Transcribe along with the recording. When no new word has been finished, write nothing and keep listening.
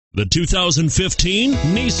The 2015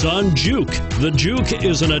 Nissan JUKE. The JUKE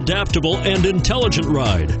is an adaptable and intelligent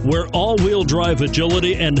ride where all-wheel drive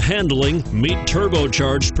agility and handling meet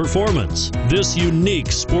turbocharged performance. This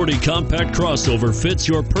unique, sporty compact crossover fits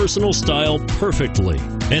your personal style perfectly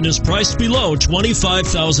and is priced below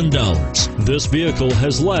 $25,000. This vehicle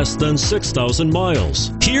has less than 6,000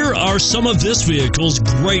 miles. Here are some of this vehicle's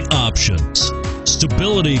great options: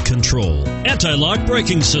 stability control, anti-lock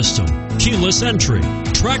braking system, keyless entry,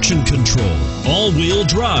 traction control, all-wheel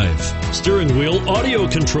drive, steering wheel audio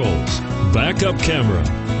controls, backup camera,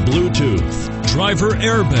 Bluetooth, driver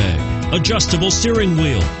airbag, adjustable steering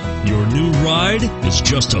wheel. Your new ride is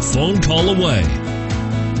just a phone call away.